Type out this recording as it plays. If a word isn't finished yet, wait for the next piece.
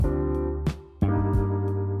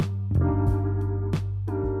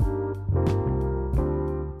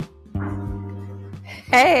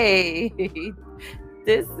Hey,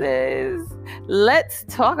 this is Let's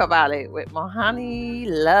Talk About It with Mohani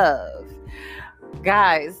Love.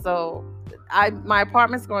 Guys, so my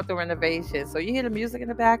apartment's going through renovation. So you hear the music in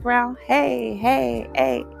the background? Hey, hey,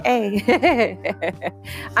 hey, hey.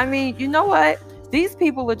 I mean, you know what? These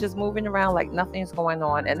people are just moving around like nothing's going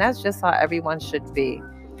on, and that's just how everyone should be.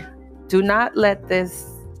 Do not let this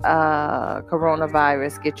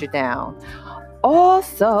coronavirus get you down.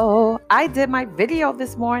 Also, I did my video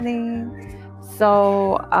this morning.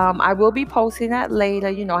 So I will be posting that later.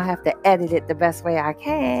 You know, I have to edit it the best way I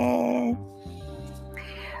can.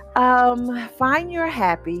 Find your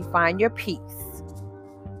happy, find your peace.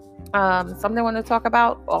 Something I want to talk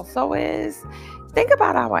about also is think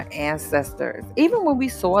about our ancestors. Even when we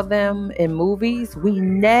saw them in movies, we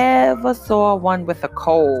never saw one with a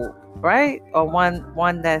cold, right? Or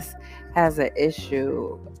one that's has an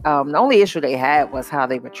issue. The only issue they had was how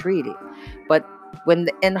they were treated. But when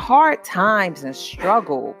in hard times and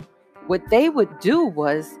struggle, what they would do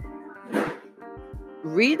was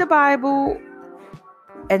read the Bible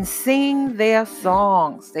and sing their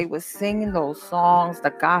songs. They would sing those songs, the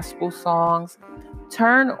gospel songs.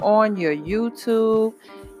 Turn on your YouTube,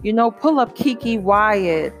 pull up Kiki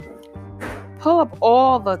Wyatt, pull up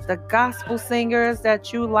all the gospel singers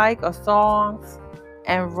that you like or songs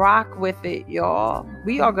and rock with it, y'all.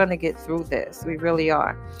 We are going to get through this. We really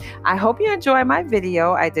are. I hope you enjoy my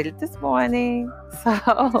video. I did it this morning.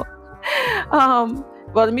 So,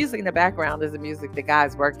 well, the music in the background is the music the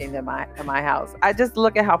guys working in my house. I just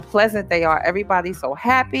look at how pleasant they are. Everybody's so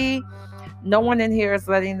happy. No one in here is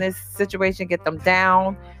letting this situation get them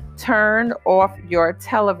down. Turn off your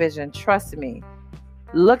television. Trust me.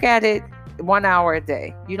 Look at it 1 hour a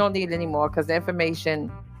day. You don't need any more because the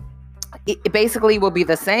information, it basically will be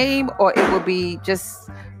the same, or it will be just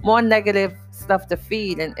more negative stuff to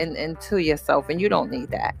feed into yourself, and you don't need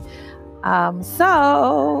that.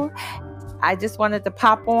 So I just wanted to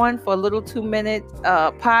pop on for a little 2-minute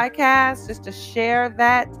podcast just to share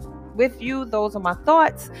that with you. Those are my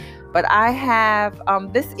thoughts. But I have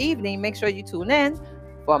this evening, make sure you tune in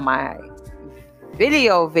for my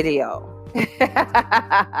video.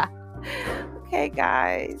 Okay,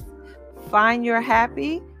 guys. Find your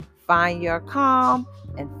happy, find your calm,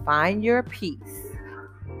 and find your peace.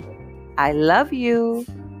 I love you.